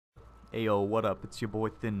Ayo, what up? It's your boy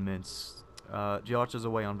Thin Mints. Josh is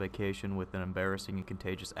away on vacation with an embarrassing and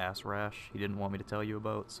contagious ass rash he didn't want me to tell you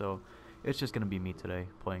about, so it's just gonna be me today,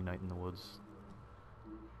 playing Night in the Woods.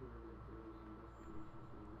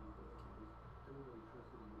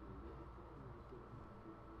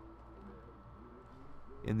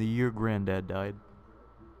 In the year Granddad died,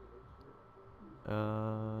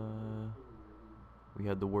 we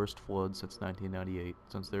had the worst flood since 1998,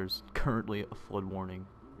 since there's currently a flood warning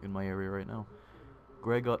in my area right now.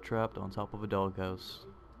 Greg got trapped on top of a doghouse.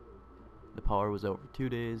 The power was out for 2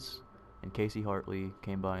 days, and Casey Hartley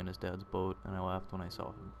came by in his dad's boat, and I laughed when I saw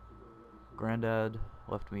him. Granddad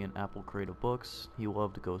left me an apple crate of books. He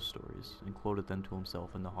loved ghost stories, and quoted them to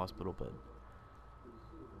himself in the hospital bed.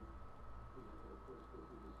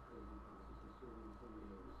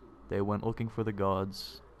 They went looking for the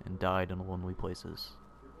gods, and died in lonely places.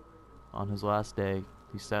 On his last day,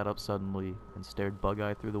 he sat up suddenly and stared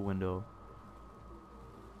bug-eyed through the window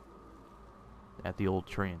at the old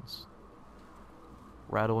trains.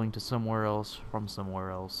 Rattling to somewhere else from somewhere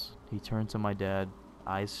else, he turned to my dad,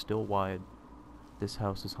 eyes still wide. "This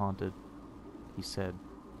house is haunted," he said,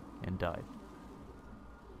 and died.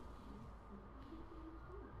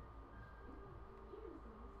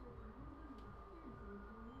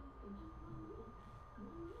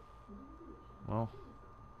 Well,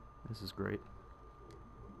 this is great.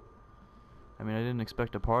 I mean, I didn't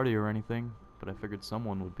expect a party or anything, but I figured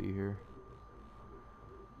someone would be here.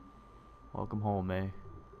 Welcome home, May.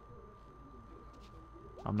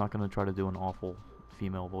 I'm not gonna try to do an awful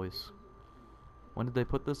female voice. When did they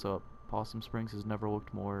put this up? Possum Springs has never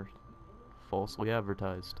looked more falsely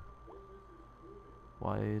advertised.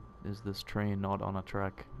 Why is this train not on a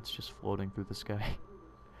track? It's just floating through the sky.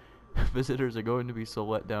 Visitors are going to be so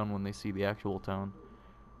let down when they see the actual town.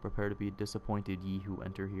 Prepare to be disappointed, ye who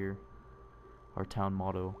enter here. Our town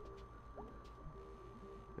motto.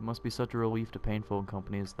 It must be such a relief to paint phone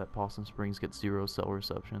companies that Possum Springs gets zero cell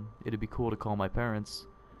reception. It'd be cool to call my parents,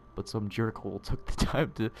 but some jerkhole took the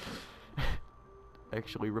time to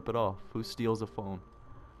actually rip it off. Who steals a phone?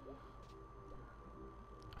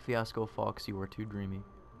 Fiasco Fox, you are too dreamy.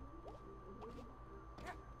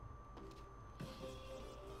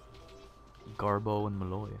 Garbo and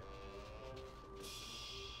Malloy.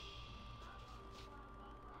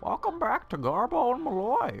 Welcome back to Garbo and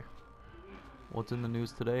Malloy. What's in the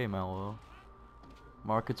news today, Mallow?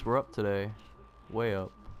 Markets were up today. Way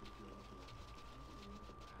up.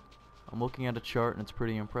 I'm looking at a chart and it's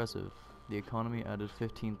pretty impressive. The economy added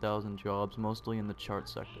 15,000 jobs, mostly in the chart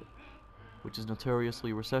sector, which is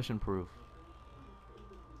notoriously recession-proof.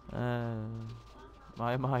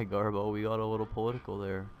 My Garbo, we got a little political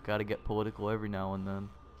there. Gotta get political every now and then.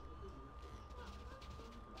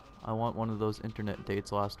 I want one of those internet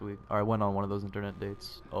dates last week. Or I went on one of those internet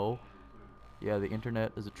dates. Oh? Yeah, the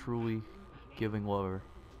internet is a truly giving lover.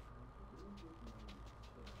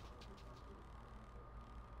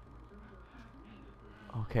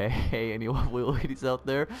 Okay, hey, any lovely ladies out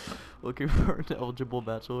there looking for an eligible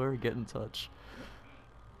bachelor, get in touch.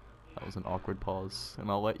 That was an awkward pause,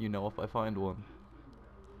 and I'll let you know if I find one.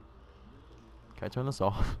 Can I turn this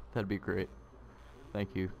off? That'd be great.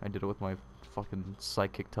 Thank you. I did it with my fucking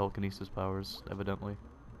psychic telekinesis powers, evidently.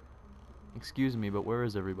 Excuse me, but where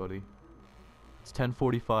is everybody? It's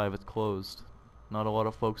 10:45, it's closed. Not a lot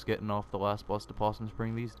of folks getting off the last bus to Possum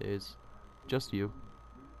Spring these days. Just you.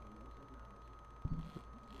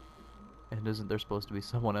 And isn't there supposed to be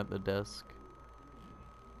someone at the desk?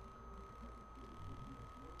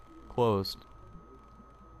 Closed.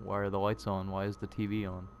 Why are the lights on? Why is the TV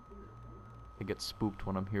on? I get spooked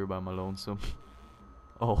when I'm here by my lonesome.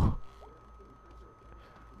 Oh.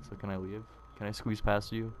 So can I leave? Can I squeeze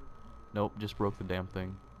past you? Nope, just broke the damn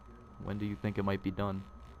thing. When do you think it might be done?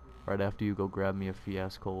 Right after you go grab me a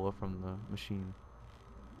Fiascola from the machine.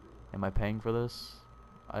 Am I paying for this?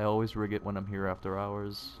 I always rig it when I'm here after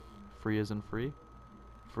hours. Free as in free?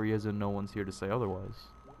 Free as in no one's here to say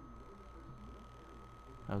otherwise.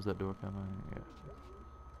 How's that door coming? Yeah.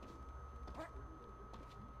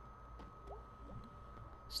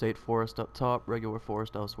 State forest up top, regular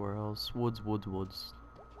forest elsewhere else. Woods, woods, woods.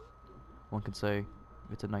 One could say,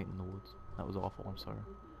 it's a night in the woods. That was awful, I'm sorry.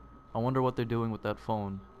 I wonder what they're doing with that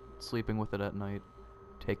phone. Sleeping with it at night.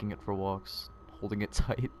 Taking it for walks. Holding it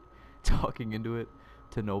tight. Talking into it.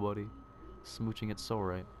 To nobody. Smooching it so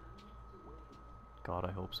right. God,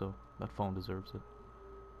 I hope so. That phone deserves it.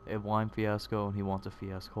 They have lime fiasco and he wants a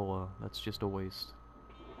fiascola. That's just a waste.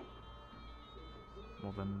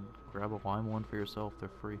 Well then, grab a lime one for yourself. They're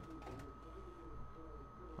free.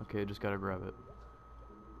 Okay, just gotta grab it.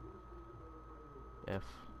 F.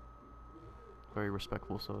 Very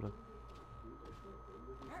respectful soda.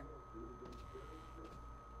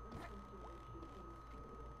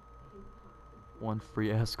 One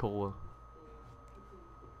free ass cola.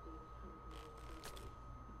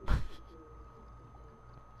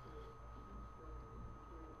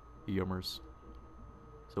 Yummers.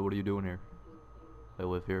 So what are you doing here? I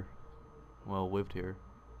live here. Well, lived here.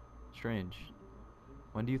 Strange.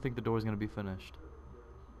 When do you think the door's gonna be finished?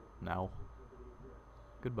 Now.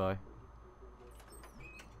 Goodbye.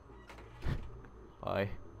 Bye.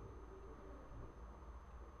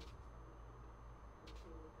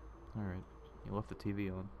 Alright, you left the TV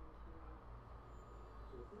on.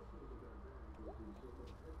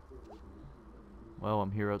 Well,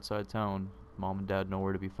 I'm here outside town. Mom and Dad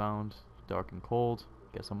nowhere to be found. Dark and cold.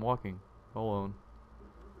 Guess I'm walking. Alone.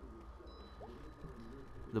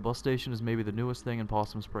 The bus station is maybe the newest thing in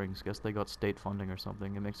Possum Springs. Guess they got state funding or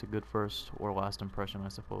something. It makes a good first or last impression, I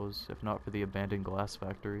suppose. If not for the abandoned glass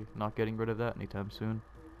factory. Not getting rid of that anytime soon.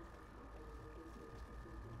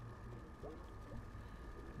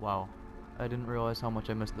 Wow. I didn't realize how much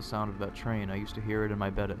I missed the sound of that train. I used to hear it in my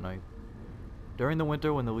bed at night. During the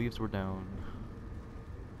winter when the leaves were down.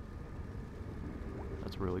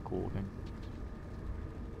 That's really cool looking.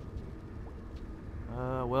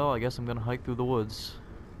 Well, I guess I'm gonna hike through the woods.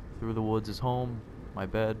 Through the woods is home, my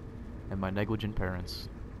bed, and my negligent parents.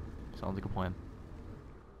 Sounds like a plan.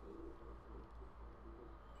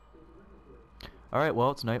 Alright,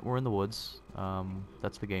 well, tonight we're in the woods.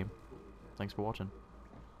 That's the game. Thanks for watching.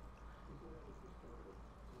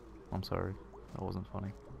 I'm sorry. That wasn't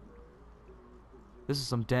funny. This is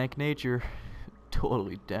some dank nature.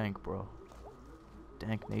 Totally dank, bro.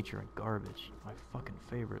 Dank nature and garbage. My fucking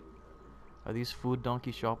favorite. Are these food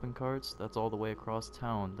donkey shopping carts? That's all the way across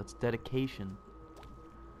town. That's dedication.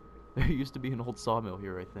 There used to be an old sawmill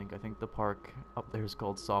here, I think. I think the park up there is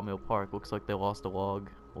called Sawmill Park. Looks like they lost a log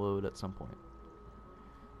load at some point.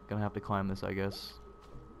 Gonna have to climb this, I guess.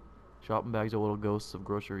 Shopping bags are little ghosts of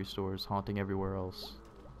grocery stores haunting everywhere else.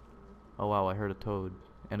 Oh wow, I heard a toad.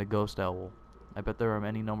 And a ghost owl. I bet there are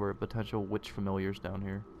any number of potential witch familiars down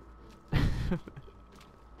here.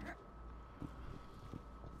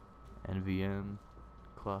 NVN,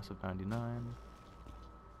 class of 99.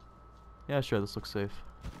 Yeah, sure, this looks safe.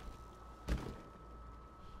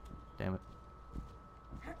 Damn it.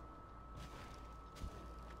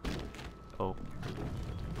 Oh.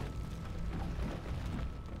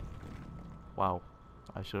 Wow.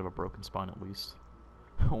 I should have a broken spine at least.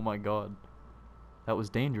 Oh my god. That was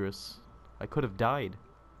dangerous. I could have died.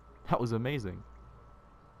 That was amazing.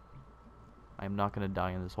 I am not gonna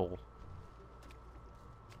die in this hole.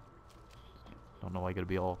 Don't know why I gotta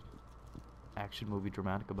be all action movie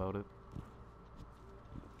dramatic about it.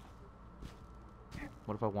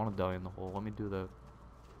 What if I want to die in the hole? Let me do that.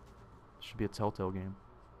 Should be a Telltale game.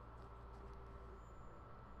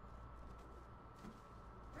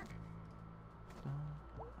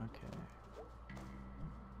 Okay.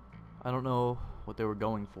 I don't know what they were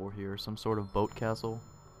going for here. Some sort of boat castle.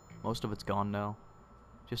 Most of it's gone now.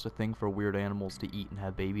 Just a thing for weird animals to eat and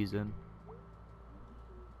have babies in.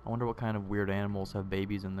 I wonder what kind of weird animals have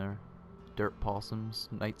babies in there. Dirt possums,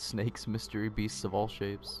 night snakes, mystery beasts of all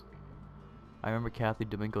shapes. I remember Kathy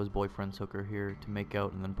Domingo's boyfriend took her here to make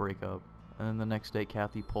out and then break up. And then the next day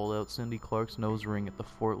Kathy pulled out Cindy Clark's nose ring at the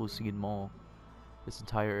Fort Lucide Mall. This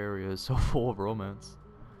entire area is so full of romance.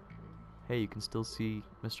 Hey, you can still see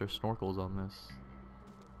Mr. Snorkels on this.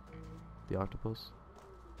 The octopus.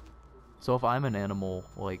 So if I'm an animal,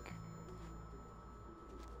 like...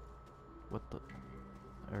 What the...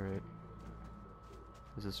 Alright.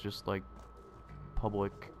 Is this just like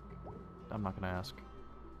public? I'm not gonna ask.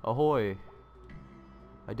 Ahoy!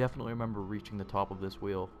 I definitely remember reaching the top of this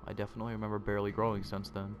wheel. I definitely remember barely growing since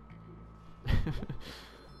then.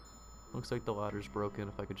 Looks like the ladder's broken.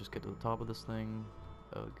 If I could just get to the top of this thing.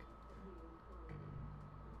 Ugh.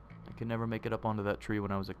 I could never make it up onto that tree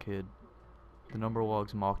when I was a kid. The number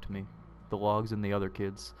logs mocked me. The logs and the other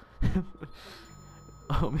kids.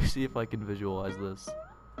 Let me see if I can visualize this.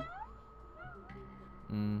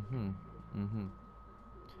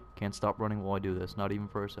 Can't stop running while I do this, not even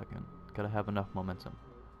for a second. Gotta have enough momentum.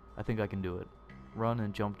 I think I can do it. Run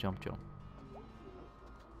and jump, jump, jump.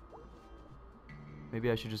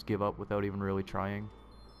 Maybe I should just give up without even really trying.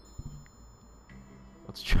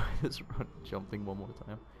 Let's try this run jump thing one more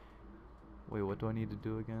time. Wait, what do I need to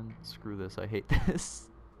do again? Screw this, I hate this.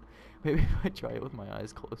 Maybe if I try it with my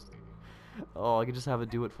eyes closed. Oh, I can just have it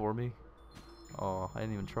do it for me. Oh, I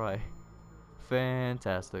didn't even try.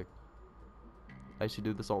 Fantastic. I should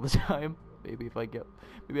do this all the time. Maybe I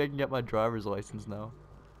can get my driver's license now.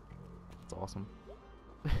 That's awesome.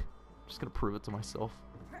 Just gonna prove it to myself.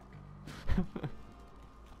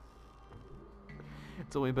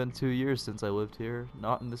 It's only been 2 years since I lived here.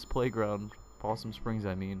 Not in this playground, Possum Springs,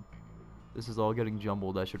 I mean. This is all getting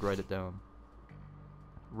jumbled. I should write it down.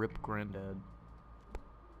 Rip Granddad.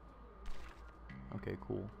 Okay,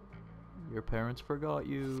 cool. Your parents forgot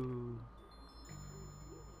you.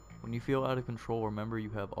 When you feel out of control, remember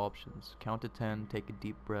you have options. Count to 10, take a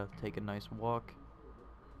deep breath, take a nice walk.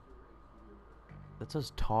 That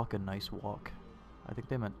says talk a nice walk. I think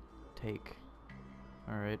they meant take.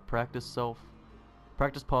 Alright, practice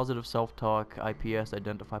positive self-talk, IPS,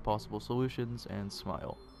 identify possible solutions, and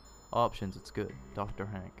smile. Options, it's good. Dr.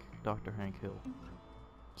 Hank Hill.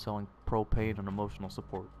 Selling propane and emotional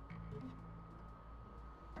support.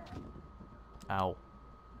 Ow.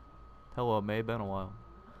 Hello, May, been a while.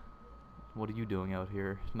 What are you doing out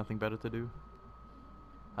here? Nothing better to do?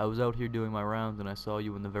 I was out here doing my rounds and I saw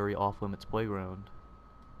you in the very off-limits playground.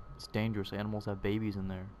 It's dangerous, animals have babies in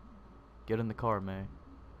there. Get in the car, May.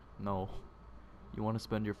 No. You want to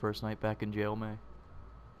spend your first night back in jail, May?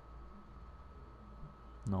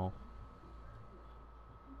 No.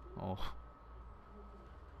 Oh.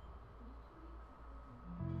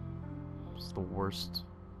 It's the worst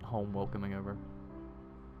home welcoming ever.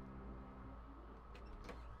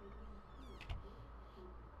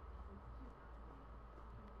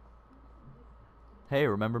 Hey,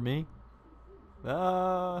 remember me?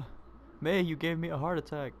 May, you gave me a heart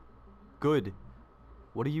attack. Good.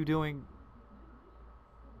 What are you doing?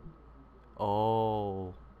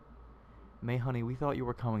 Oh. May, honey, we thought you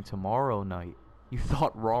were coming tomorrow night. You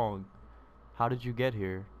thought wrong. How did you get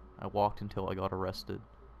here? I walked until I got arrested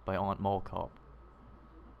by Aunt Mall Cop.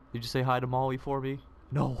 Did you say hi to Molly for me?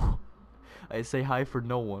 No. I say hi for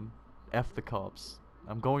no one. F the cops.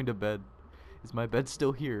 I'm going to bed. Is my bed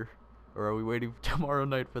still here? Or are we waiting tomorrow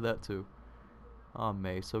night for that too? Aw,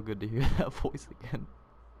 May, so good to hear that voice again.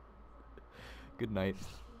 Good night.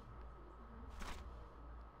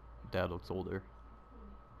 Dad looks older.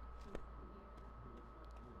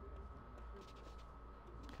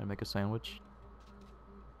 Can I make a sandwich?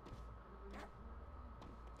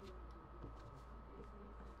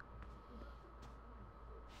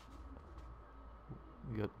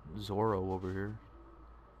 We got Zorro over here.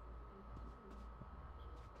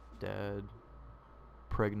 Dad.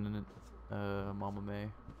 Pregnant. Mama May.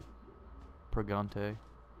 Pregante.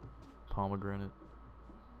 Pomegranate.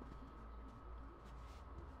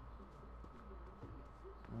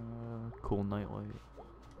 Cool nightlight.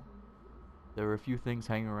 There are a few things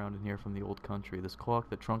hanging around in here from the old country. This clock,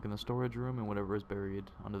 the trunk in the storage room, and whatever is buried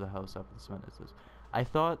under the house after the cement is. I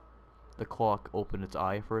thought the clock opened its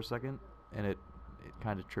eye for a second, and it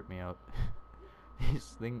kind of tripped me out.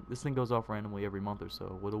 This thing goes off randomly every month or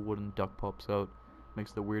so. Little wooden duck pops out,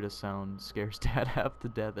 makes the weirdest sound, scares Dad half to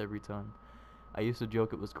death every time. I used to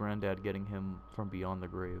joke it was Granddad getting him from beyond the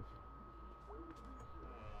grave.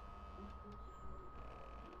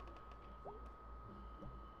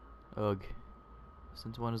 Ugh.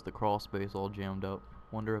 Since when is the crawl space all jammed up?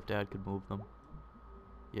 Wonder if Dad could move them.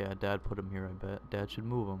 Yeah, Dad put him here, I bet. Dad should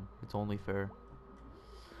move him. It's only fair.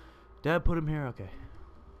 Dad put him here? Okay.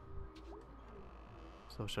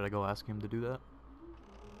 So should I go ask him to do that?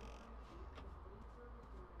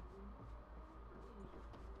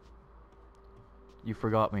 You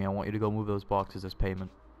forgot me. I want you to go move those boxes as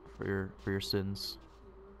payment for your sins.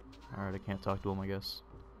 Alright, I can't talk to him, I guess.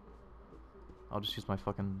 I'll just use my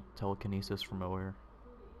fucking telekinesis from nowhere.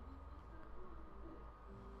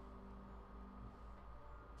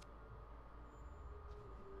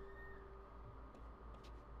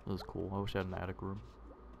 This is cool. I wish I had an attic room.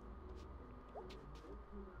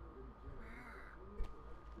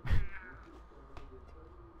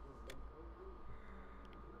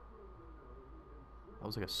 That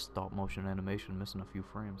was like a stop motion animation missing a few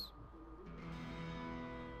frames.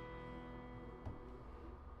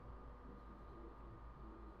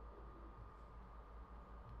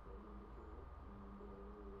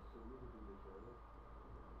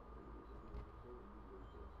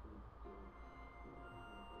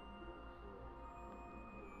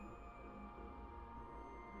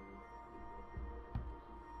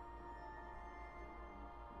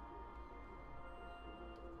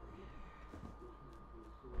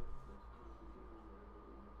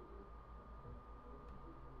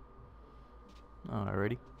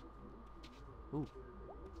 Alrighty. Ooh.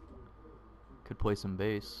 Could play some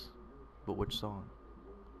bass, but which song?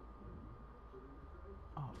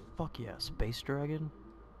 Oh, fuck yeah, Space Dragon?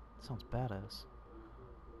 Sounds badass.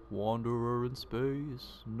 Wanderer in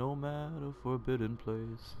space, nomad of forbidden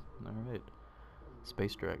place. Alright.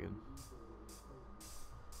 Space Dragon.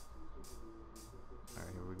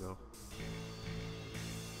 Alright, here we go.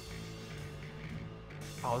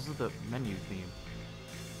 Oh, this is the menu theme.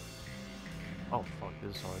 Oh fuck,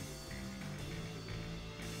 this is hard.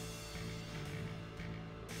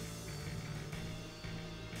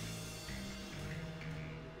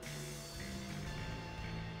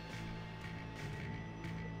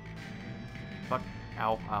 Fuck.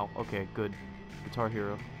 Ow, ow. Okay, good. Guitar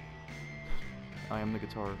Hero. I am the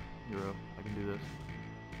Guitar Hero. I can do this.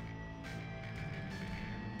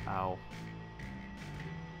 Ow.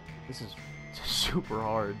 This is super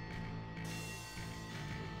hard.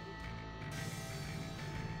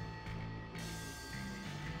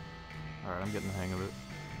 Alright, I'm getting the hang of it.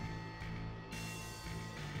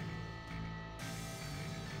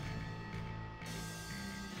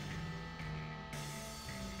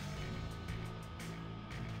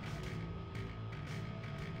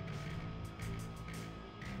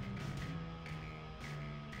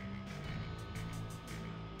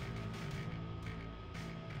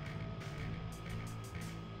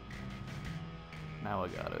 Now I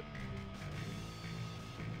got it.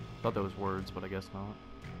 Thought that was words, but I guess not.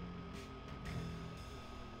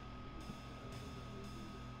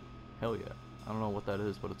 Hell yeah. I don't know what that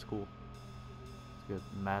is, but it's cool. It's good.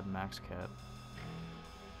 Mad Max cat.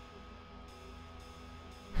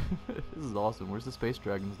 This is awesome. Where's the space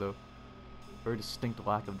dragons, though? Very distinct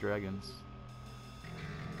lack of dragons.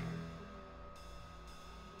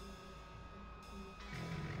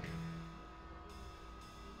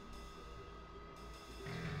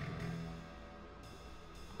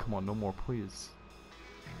 Come on, no more, please.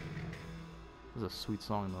 This is a sweet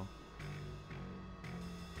song, though.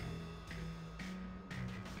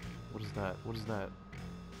 What is that? What is that?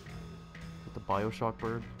 Is it the Bioshock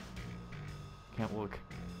bird? Can't look.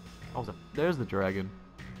 Oh, there's the dragon.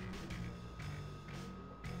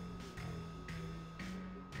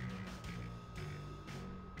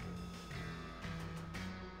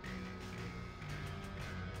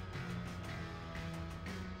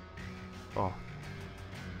 Oh.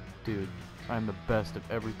 Dude, I am the best at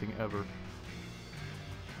everything ever.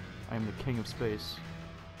 I am the king of space.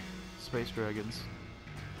 Space dragons.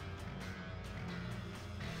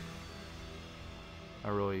 I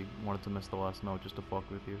really wanted to miss the last note just to fuck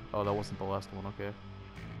with you. Oh, that wasn't the last one, okay.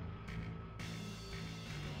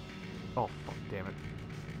 Oh, fuck, damn it.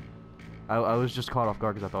 I was just caught off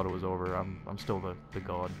guard because I thought it was over. I'm still the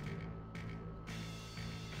god.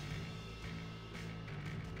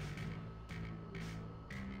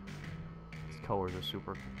 These colors are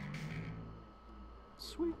super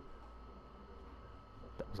sweet.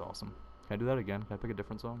 That was awesome. Can I do that again? Can I pick a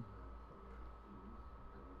different song?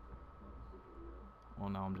 Well,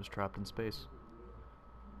 now I'm just trapped in space.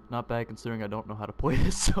 Not bad considering I don't know how to play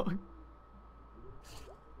this song.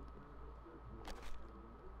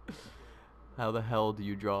 How the hell do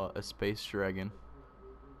you draw a space dragon?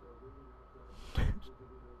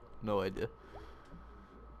 No idea.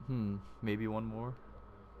 Maybe one more?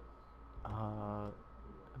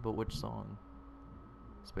 But which song?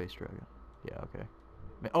 Space dragon. Yeah, okay.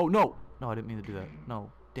 Oh, no! No, I didn't mean to do that.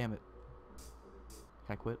 No, damn it.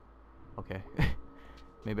 Can I quit? Okay.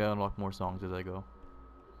 Maybe I'll unlock more songs as I go.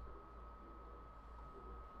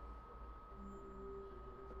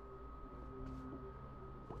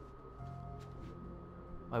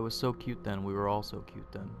 I was so cute then, we were all so cute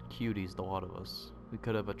then. Cuties, the lot of us. We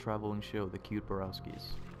could have a traveling show, the cute Borowskis.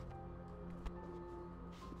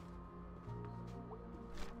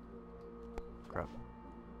 Crap.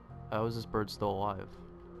 How is this bird still alive?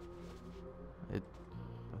 I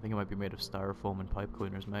think it might be made of styrofoam and pipe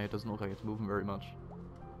cleaners, man. It doesn't look like it's moving very much.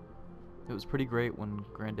 It was pretty great when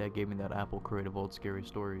Granddad gave me that Apple crate of old scary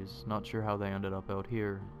stories. Not sure how they ended up out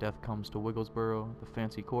here. Death Comes to Wigglesboro, The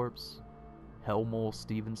Fancy Corpse, Hellmole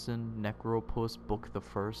Stevenson, Necropus, Book the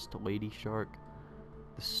First, Lady Shark,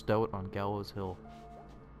 The Stout on Gallows Hill.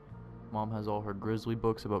 Mom has all her grisly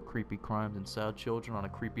books about creepy crimes and sad children on a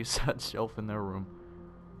creepy sad shelf in their room.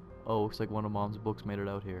 Oh, looks like one of Mom's books made it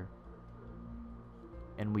out here.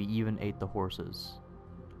 And we even ate the horses.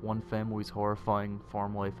 One family's horrifying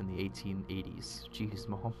farm life in the 1880s. Jeez,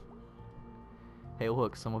 Mom. Hey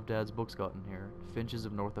look, some of Dad's books got in here. Finches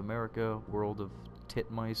of North America, World of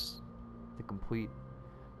Titmice, The Complete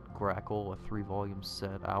Grackle, a 3-volume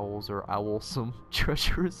set, Owls or Owlsome,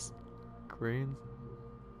 Treacherous Cranes.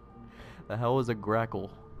 The hell is a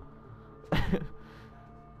grackle?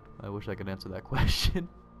 I wish I could answer that question.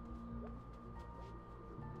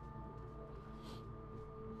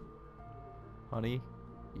 Honey?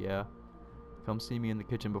 Yeah. Come see me in the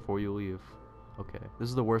kitchen before you leave. Okay. This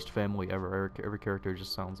is the worst family ever. Every character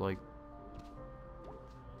just sounds like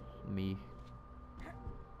me.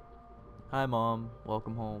 Hi, Mom.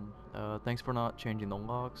 Welcome home. Thanks for not changing the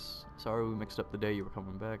locks. Sorry we mixed up the day you were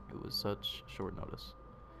coming back. It was such short notice.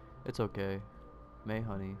 It's okay. May,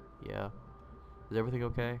 honey. Yeah. Is everything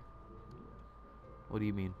okay? What do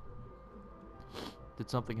you mean? Did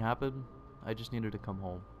something happen? I just needed to come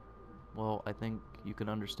home. Well, I think you can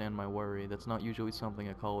understand my worry. That's not usually something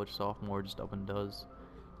a college sophomore just up and does.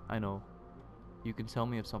 I know. You can tell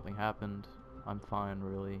me if something happened. I'm fine,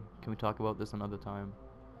 really. Can we talk about this another time?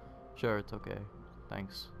 Sure, it's okay.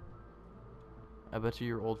 Thanks. I bet you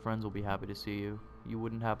your old friends will be happy to see you. You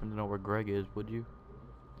wouldn't happen to know where Greg is, would you?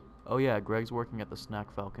 Oh yeah, Greg's working at the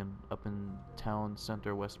Snack Falcon up in town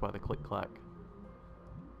center west by the Click Clack.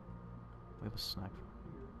 We have a snack.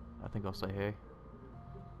 I think I'll say hey.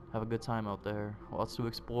 Have a good time out there. Lots to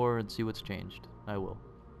explore and see what's changed. I will.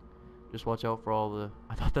 Just watch out for all the...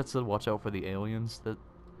 I thought that said watch out for the aliens. That...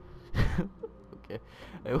 okay.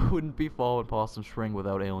 It wouldn't be fall in Possum Spring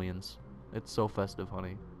without aliens. It's so festive,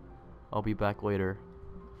 honey. I'll be back later.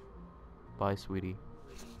 Bye, sweetie.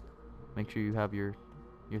 Make sure you have your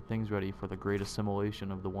things ready for the great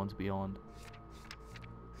assimilation of the ones beyond.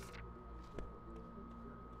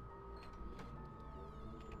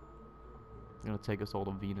 It's gonna take us all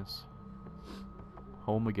to Venus.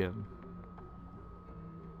 Home again.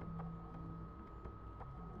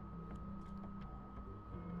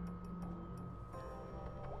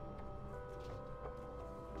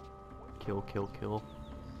 Kill, kill, kill.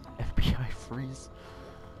 FBI freeze.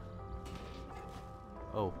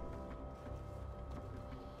 Oh.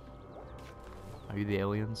 Are you the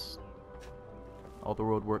aliens? All the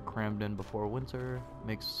road work crammed in before winter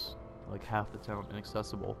makes like half the town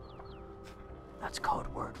inaccessible. That's code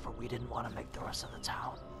word for we didn't want to make the rest of the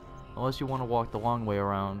town. Unless you want to walk the long way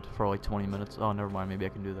around for like 20 minutes. Oh, never mind. Maybe I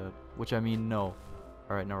can do that. Which I mean, no.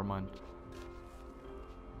 Alright, never mind.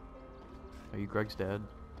 Are you Greg's dad?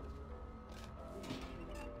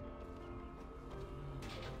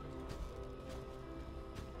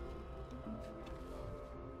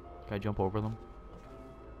 Can I jump over them?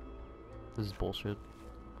 This is bullshit.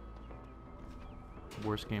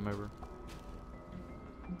 Worst game ever.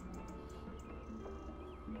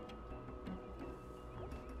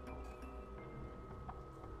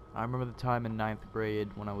 I remember the time in 9th grade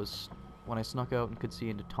when I snuck out and could see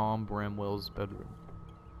into Tom Bramwell's bedroom.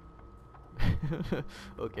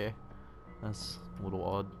 Okay. That's a little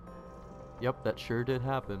odd. Yep, that sure did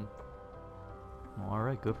happen. Well,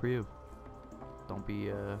 alright, good for you. Don't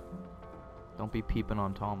be peeping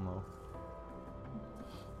on Tom though.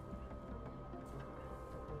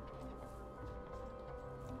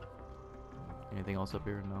 Anything else up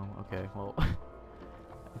here? No? Okay, well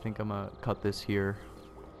I think I'm gonna cut this here.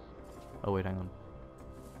 Oh wait, hang on.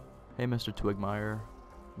 Hey Mr. Twigmeyer.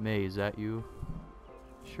 May, is that you?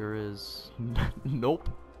 Sure is. Nope.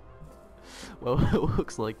 Well, it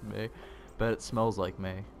looks like May. Bet it smells like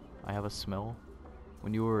May. I have a smell.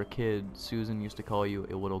 When you were a kid, Susan used to call you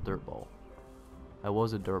a little dirtball. I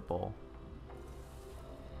was a dirtball.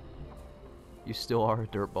 You still are a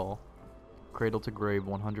dirtball. Cradle to grave,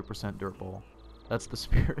 100% dirtball. That's the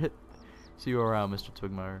spirit. See you around, Mr.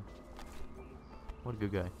 Twigmeyer. What a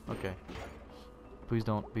good guy. Okay. Please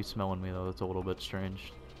don't be smelling me though, that's a little bit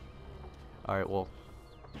strange. Alright, well.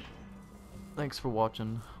 Thanks for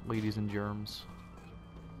watching, ladies and germs.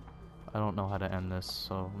 I don't know how to end this,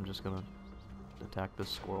 so I'm just gonna attack this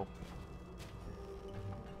squirrel.